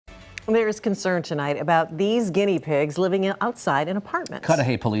There is concern tonight about these guinea pigs living outside in apartments.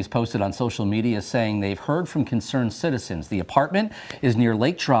 Cudahy police posted on social media saying they've heard from concerned citizens. The apartment is near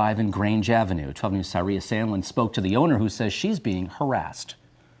Lake Drive and Grange Avenue. 12 News' Amie Hubartt spoke to the owner, who says she's being harassed.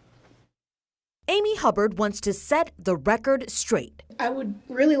 Amie Hubartt wants to set the record straight. I would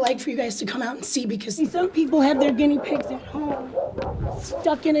really like for you guys to come out and see, because some people have their guinea pigs at home,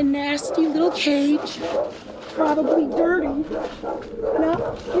 stuck in a nasty little cage, probably dirty.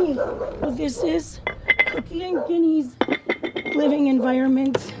 Not me. But this is Cookie and Guinea's living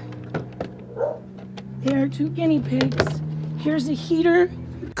environment. There are 2 guinea pigs. Here's a heater.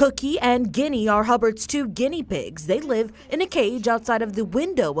 Cookie and Guinea are Hubartt's 2 guinea pigs. They live in a cage outside of the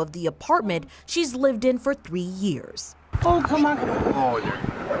window of the apartment she's lived in for 3 years. Oh, come on, come on. Oh,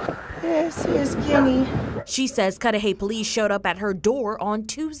 yeah. This is Guinea. She says Cudahy police showed up at her door on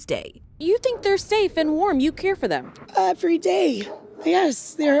Tuesday. You think they're safe and warm? You care for them? Every day.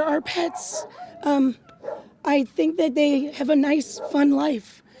 Yes, they're our pets. I think that they have a nice, fun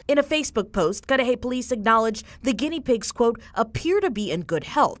life. In a Facebook post, Cudahy police acknowledged the guinea pigs, quote, appear to be in good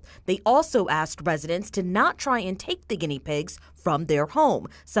health. They also asked residents to not try and take the guinea pigs from their home,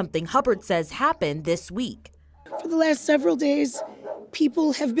 something Hubartt says happened this week. For the last several days,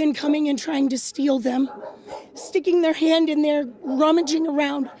 people have been coming and trying to steal them, sticking their hand in there, rummaging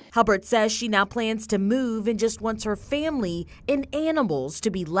around. Hubartt says she now plans to move and just wants her family and animals to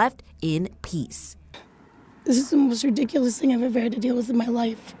be left in peace. This is the most ridiculous thing I've ever had to deal with in my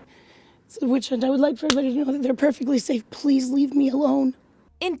life. It's a witch hunt. I would like for everybody to know that they're perfectly safe. Please leave me alone.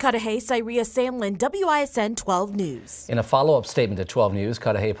 In Cudahy, Cyria Sandlin, WISN 12 News. In a follow-up statement to 12 News,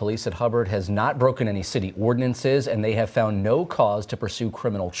 Cudahy police said Hubartt has not broken any city ordinances and they have found no cause to pursue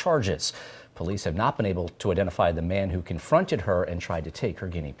criminal charges. Police have not been able to identify the man who confronted her and tried to take her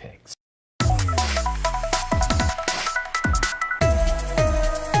guinea pigs.